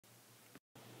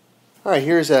Alright,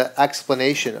 here's an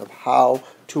explanation of how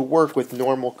to work with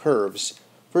normal curves.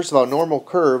 First of all, normal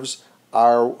curves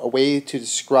are a way to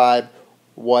describe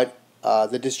what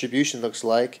the distribution looks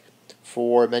like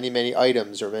for many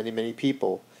items or many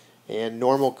people. And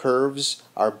normal curves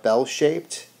are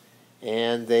bell-shaped,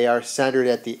 and they are centered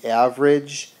at the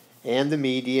average and the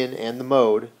median and the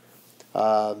mode.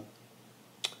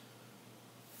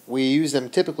 We use them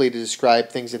typically to describe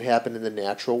things that happen in the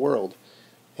natural world.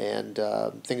 And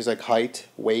things like height,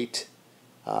 weight,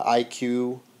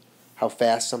 IQ, how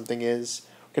fast something is.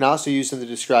 We can also use them to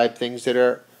describe things that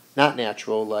are not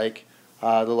natural, like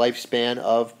the lifespan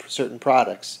of certain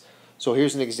products. So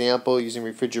here's an example using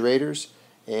refrigerators,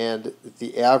 and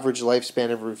the average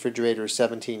lifespan of a refrigerator is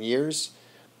 17 years.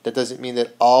 That doesn't mean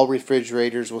that all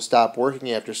refrigerators will stop working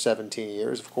after 17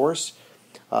 years, of course.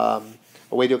 A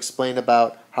way to explain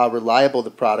about how reliable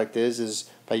the product is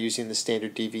by using the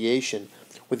standard deviation.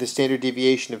 With a standard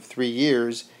deviation of 3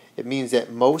 years, it means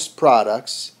that most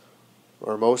products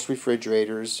or most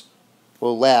refrigerators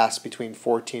will last between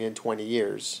 14 and 20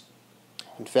 years.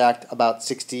 In fact, about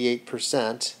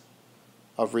 68%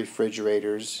 of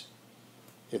refrigerators,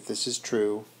 if this is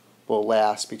true, will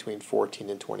last between 14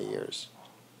 and 20 years.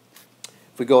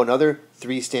 If we go another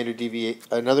standard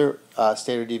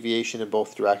deviation in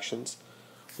both directions,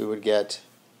 we would get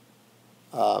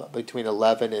between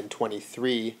 11 and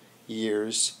 23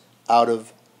 years out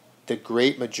of the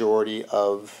great majority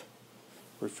of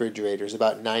refrigerators.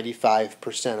 About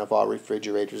 95% of all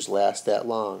refrigerators last that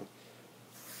long.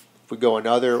 If we go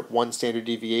another one standard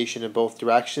deviation in both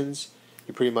directions,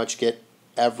 you pretty much get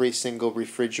every single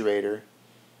refrigerator,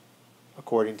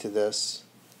 according to this.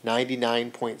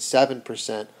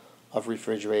 99.7% of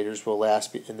refrigerators will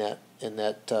last in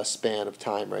that span of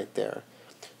time right there.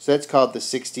 So that's called the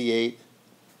 68.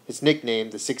 It's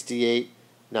nicknamed the 68,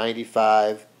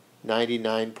 95,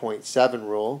 99.7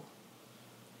 rule.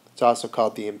 It's also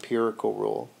called the empirical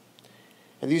rule.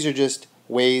 And these are just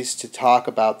ways to talk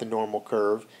about the normal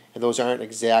curve, and those aren't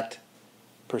exact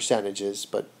percentages,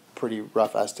 but pretty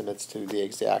rough estimates to the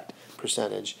exact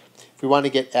percentage. If we want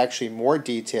to get actually more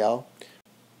detail,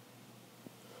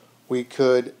 we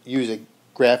could use a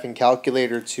graphing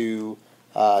calculator to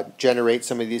generate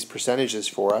some of these percentages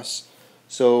for us.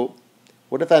 So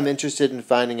what if I'm interested in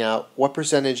finding out what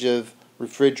percentage of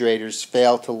refrigerators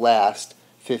fail to last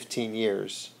 15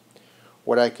 years?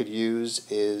 What I could use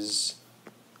is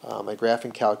my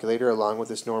graphing calculator along with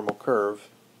this normal curve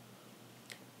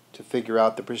to figure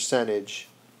out the percentage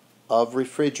of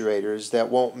refrigerators that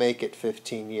won't make it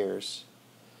 15 years.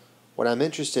 What I'm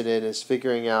interested in is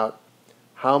figuring out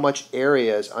how much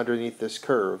area is underneath this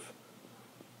curve.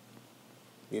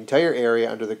 The entire area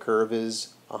under the curve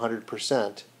is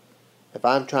 100%. If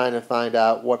I'm trying to find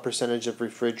out what percentage of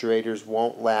refrigerators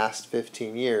won't last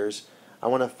 15 years, I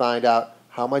want to find out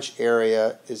how much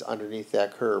area is underneath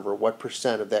that curve, or what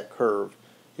percent of that curve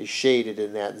is shaded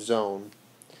in that zone.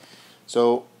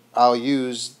 So I'll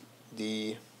use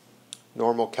the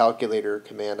normal calculator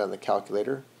command on the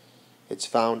calculator. It's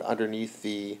found underneath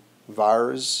the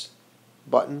vars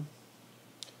button.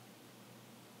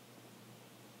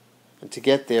 And to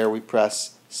get there, we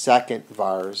press second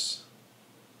vars,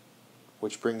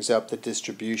 which brings up the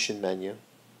distribution menu.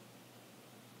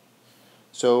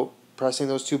 So pressing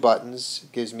those two buttons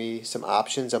gives me some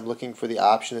options. I'm looking for the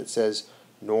option that says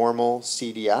normal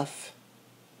CDF.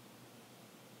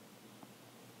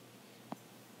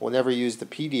 We'll never use the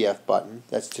PDF button.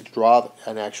 That's to draw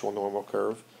an actual normal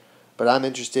curve. But I'm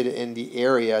interested in the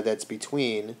area that's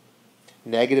between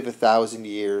 -1,000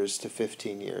 years to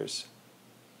 15 years.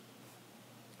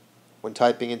 When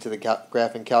typing into the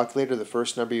graphing calculator, the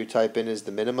first number you type in is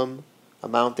the minimum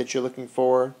amount that you're looking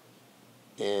for,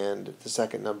 and the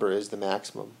second number is the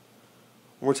maximum.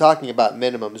 When we're talking about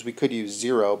minimums, we could use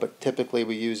 0, but typically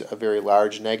we use a very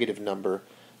large negative number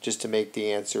just to make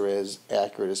the answer as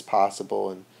accurate as possible,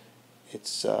 and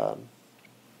it's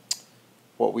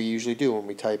what we usually do when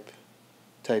we type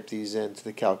these into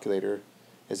the calculator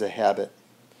as a habit.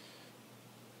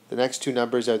 The next two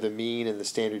numbers are the mean and the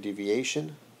standard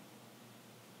deviation.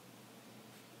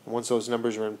 And once those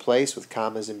numbers are in place with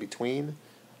commas in between,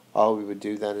 all we would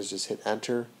do then is just hit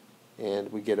enter,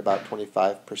 and we get about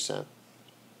 25%.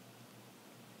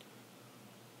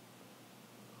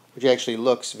 Which actually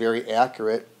looks very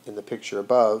accurate in the picture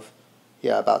above.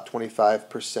 Yeah, about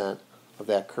 25% of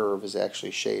that curve is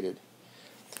actually shaded.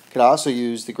 You could also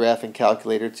use the graphing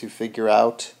calculator to figure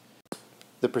out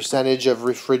the percentage of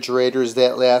refrigerators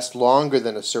that last longer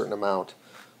than a certain amount.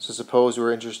 So suppose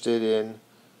we're interested in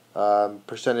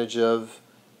percentage of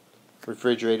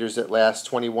refrigerators that last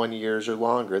 21 years or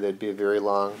longer. That'd be a very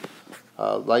long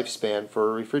lifespan for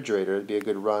a refrigerator. It'd be a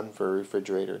good run for a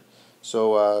refrigerator.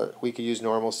 So we could use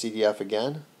normal CDF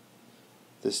again.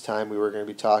 This time we were going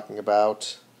to be talking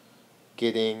about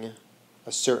getting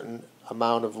a certain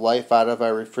amount of life out of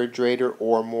our refrigerator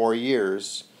or more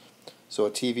years. So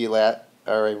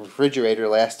or a refrigerator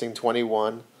lasting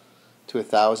 21 to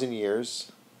 1,000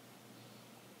 years.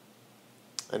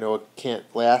 I know it can't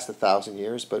last 1,000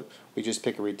 years, but we just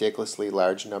pick a ridiculously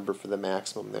large number for the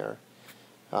maximum there.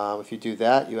 If you do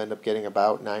that, you end up getting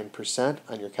about 9%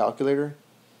 on your calculator,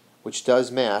 which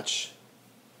does match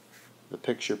the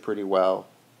picture pretty well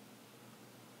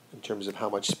in terms of how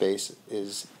much space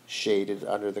is shaded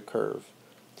under the curve.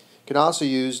 You can also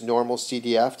use normal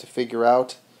CDF to figure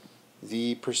out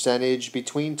the percentage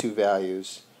between two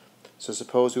values. So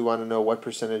suppose we want to know what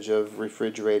percentage of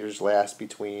refrigerators last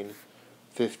between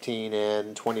 15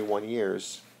 and 21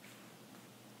 years.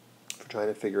 If we're trying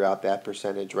to figure out that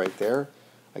percentage right there,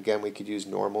 again, we could use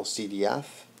normal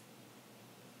CDF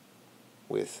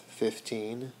with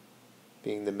 15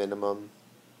 being the minimum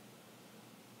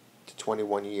to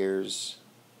 21 years,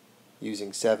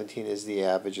 using 17 as the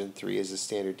average and 3 as the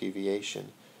standard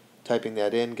deviation. Typing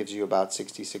that in gives you about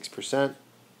 66%,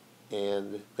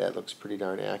 and that looks pretty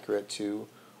darn accurate to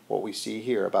what we see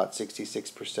here, about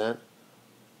 66%.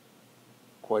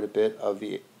 Quite a bit of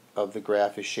the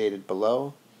graph is shaded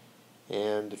below,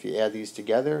 and if you add these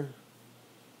together,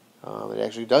 it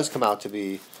actually does come out to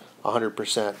be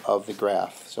 100% of the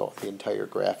graph. So the entire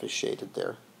graph is shaded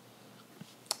there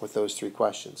with those three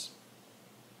questions.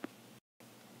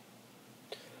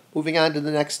 Moving on to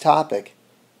the next topic,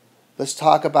 let's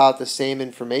talk about the same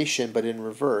information but in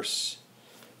reverse.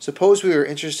 Suppose we were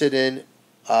interested in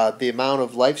the amount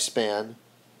of lifespan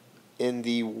in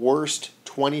the worst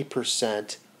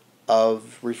 20%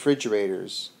 of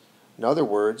refrigerators. In other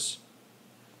words,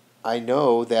 I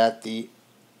know that the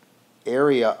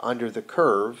area under the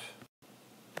curve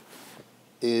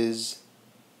is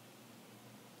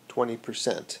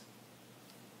 20%.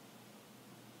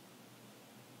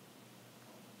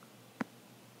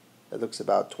 That looks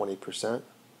about 20%,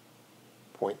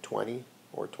 0.20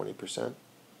 or 20%.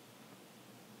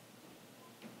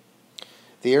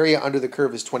 The area under the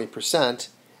curve is 20%,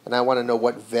 and I want to know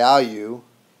what value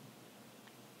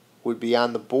would be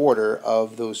on the border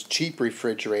of those cheap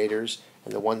refrigerators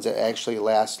and the ones that actually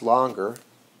last longer.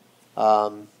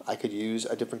 I could use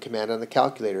a different command on the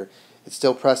calculator. It's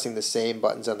still pressing the same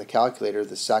buttons on the calculator,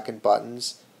 the second button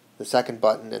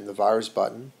and the VARS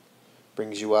button.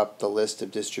 Brings you up the list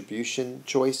of distribution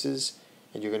choices,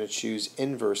 and you're going to choose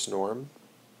inverse norm.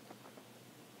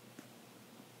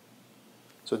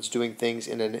 So it's doing things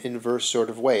in an inverse sort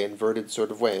of way, inverted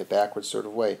sort of way, a backwards sort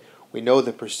of way. We know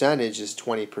the percentage is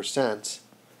 20%,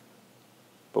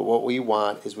 but what we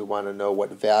want is we want to know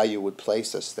what value would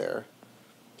place us there.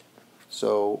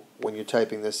 So when you're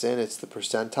typing this in, it's the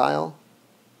percentile,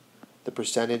 the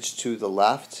percentage to the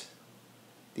left,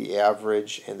 the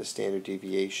average, and the standard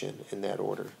deviation in that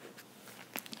order.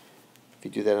 If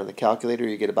you do that on the calculator,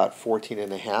 you get about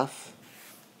 14.5.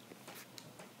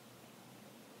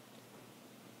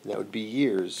 And that would be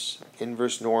years.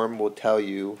 Inverse norm will tell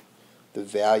you the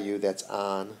value that's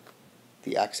on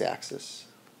the x-axis.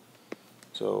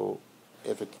 So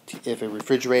if a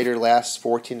refrigerator lasts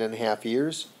 14.5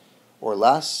 years or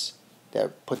less,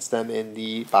 that puts them in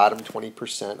the bottom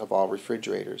 20% of all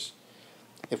refrigerators.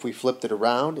 If we flipped it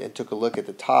around and took a look at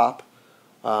the top,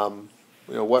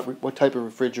 what type of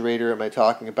refrigerator am I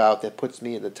talking about that puts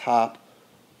me in the top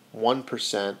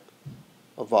 1%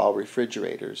 of all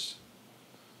refrigerators?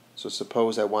 So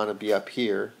suppose I want to be up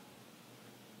here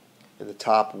in the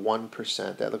top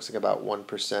 1%. That looks like about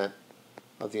 1%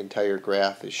 of the entire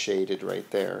graph is shaded right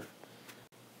there.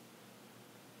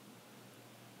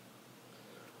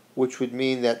 Which would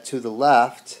mean that to the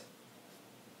left,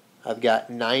 I've got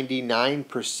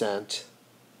 99%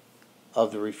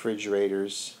 of the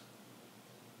refrigerators,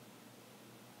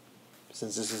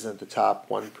 since this isn't the top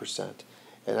 1%.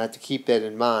 And I have to keep that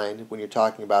in mind when you're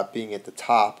talking about being at the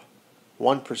top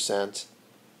 1%,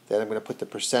 that I'm going to put the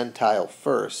percentile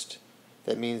first.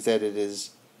 That means that it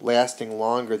is lasting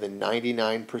longer than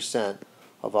 99%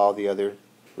 of all the other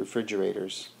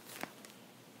refrigerators,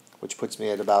 which puts me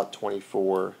at about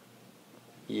 24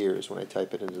 years when I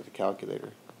type it into the calculator.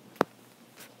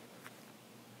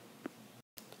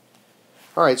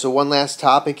 Alright, so one last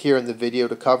topic here in the video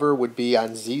to cover would be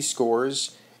on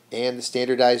z-scores and the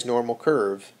standardized normal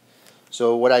curve.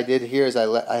 So what I did here is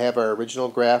I have our original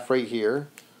graph right here,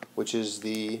 which is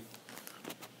the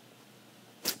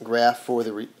graph for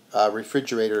the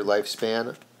refrigerator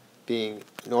lifespan, being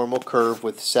normal curve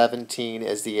with 17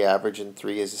 as the average and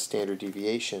 3 as the standard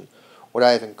deviation. what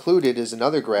I have included is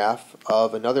another graph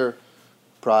of another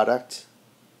product,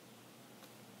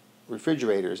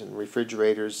 refrigerators. And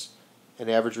refrigerators, an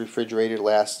average refrigerator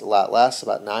lasts a lot less,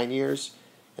 about 9 years,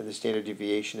 and the standard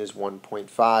deviation is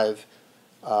 1.5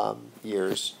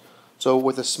 years. So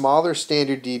with a smaller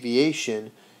standard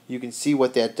deviation, you can see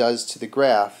what that does to the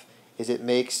graph is it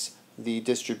makes the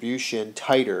distribution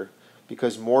tighter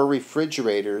because more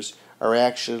refrigerators are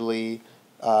actually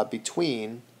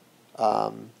between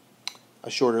a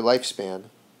shorter lifespan.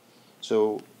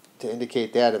 So to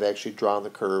indicate that, I've actually drawn the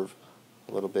curve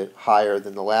a little bit higher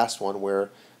than the last one, where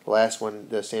the last one,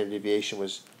 the standard deviation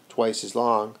was twice as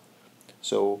long,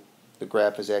 so the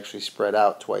graph is actually spread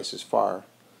out twice as far.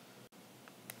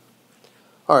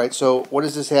 Alright, so what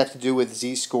does this have to do with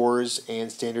z-scores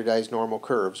and standardized normal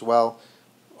curves? Well,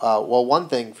 one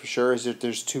thing for sure is that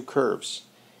there's two curves.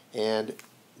 And,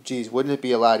 geez, wouldn't it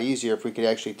be a lot easier if we could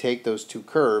actually take those two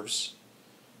curves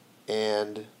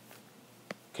and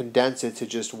condense it to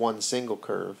just one single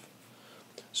curve?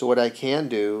 So what I can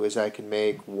do is I can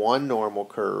make one normal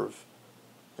curve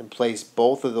and place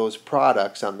both of those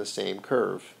products on the same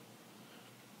curve.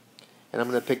 And I'm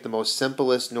going to pick the most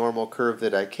simplest normal curve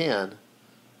that I can.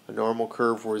 A normal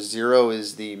curve where 0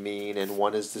 is the mean and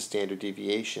 1 is the standard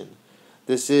deviation.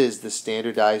 This is the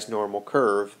standardized normal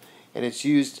curve, and it's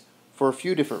used for a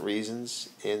few different reasons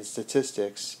in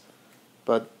statistics,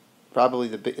 but probably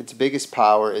its biggest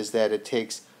power is that it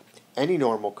takes any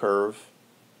normal curve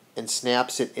and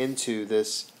snaps it into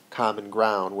this common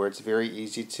ground where it's very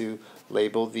easy to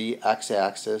label the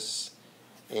x-axis.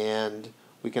 And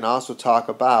we can also talk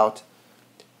about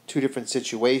two different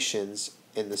situations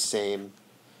in the same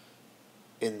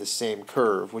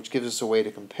curve, which gives us a way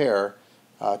to compare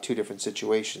two different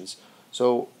situations.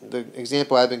 So the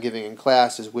example I've been giving in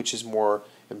class is which is more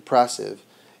impressive.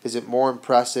 Is it more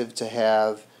impressive to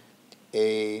have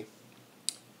a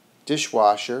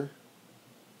dishwasher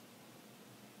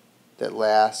that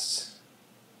lasts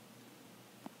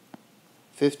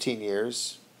 15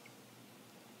 years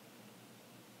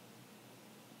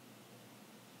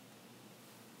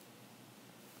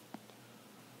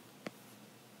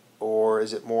or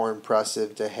is it more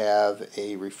impressive to have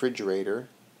a refrigerator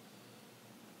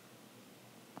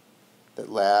that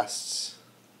lasts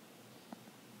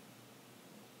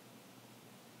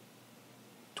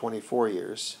 24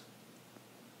 years?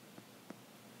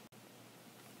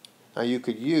 Now you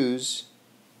could use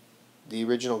the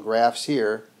original graphs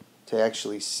here to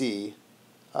actually see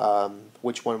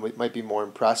which one might be more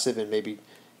impressive and maybe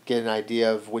get an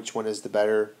idea of which one is the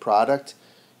better product.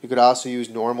 You could also use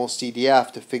normal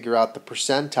CDF to figure out the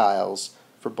percentiles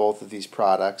for both of these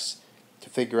products, to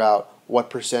figure out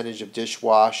what percentage of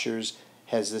dishwashers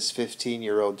has this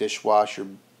 15-year-old dishwasher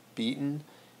beaten,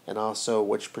 and also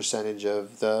which percentage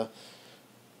of the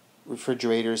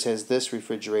refrigerators has this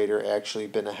refrigerator actually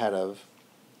been ahead of.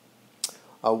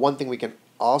 One thing we can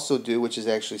also do, which is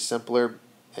actually simpler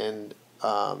and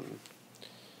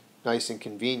nice and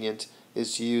convenient,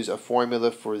 is to use a formula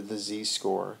for the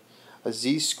z-score. A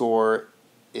z-score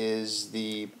is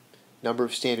the number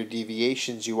of standard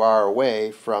deviations you are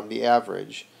away from the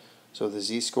average. So the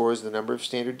z-score is the number of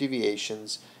standard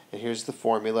deviations, and here's the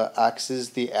formula. X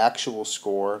is the actual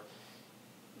score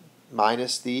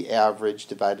minus the average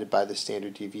divided by the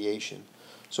standard deviation.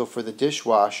 So for the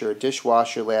dishwasher, a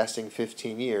dishwasher lasting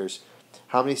 15 years,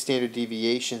 how many standard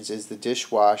deviations is the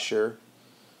dishwasher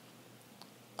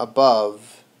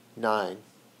above 9?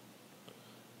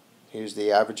 Here's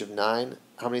the average of 9.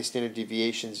 How many standard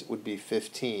deviations would be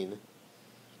 15?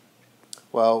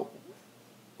 Well,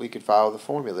 we could follow the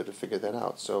formula to figure that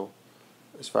out. So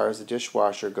as far as the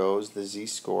dishwasher goes, the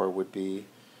z-score would be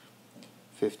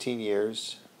 15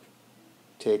 years,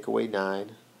 take away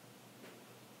 9,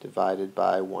 divided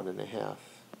by 1.5.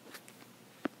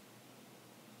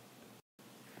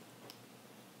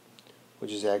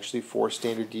 Which is actually 4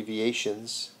 standard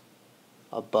deviations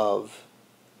above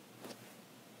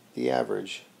the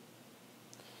average.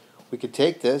 We could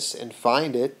take this and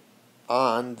find it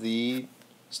on the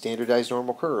standardized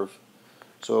normal curve.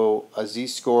 So a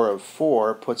z-score of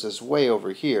 4 puts us way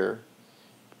over here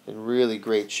in really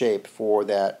great shape for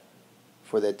that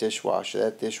dishwasher.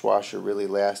 That dishwasher really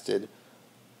lasted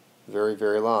very,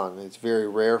 very long. It's very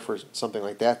rare for something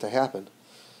like that to happen,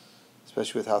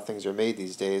 especially with how things are made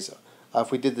these days.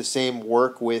 If we did the same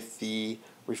work with the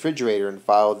refrigerator and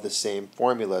followed the same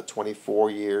formula, 24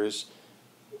 years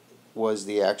was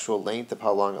the actual length of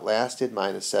how long it lasted,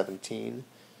 minus 17,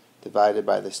 divided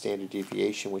by the standard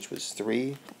deviation, which was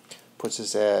 3, puts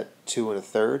us at 2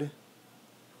 1/3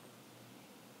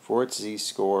 for its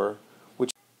z-score,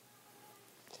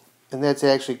 And that's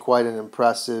actually quite an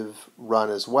impressive run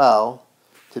as well,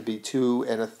 to be 2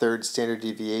 1/3 standard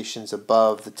deviations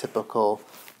above the typical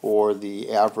or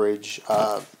the average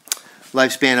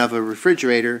lifespan of a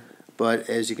refrigerator. But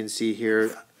as you can see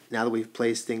here, now that we've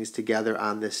placed things together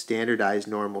on this standardized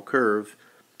normal curve,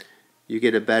 you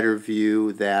get a better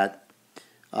view that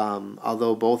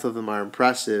although both of them are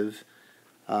impressive,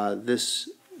 this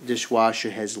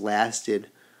dishwasher has lasted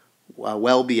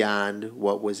well beyond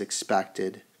what was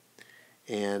expected.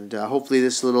 And hopefully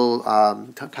this little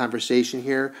conversation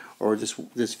here, or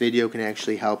this video, can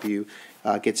actually help you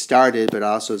get started, but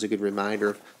also is a good reminder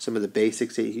of some of the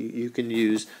basics that you can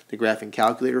use the graphing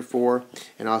calculator for,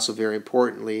 and also very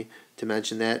importantly to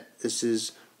mention that this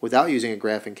is without using a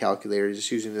graphing calculator,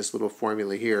 just using this little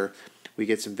formula here, we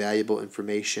get some valuable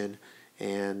information,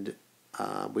 and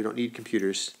we don't need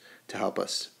computers to help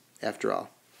us after all.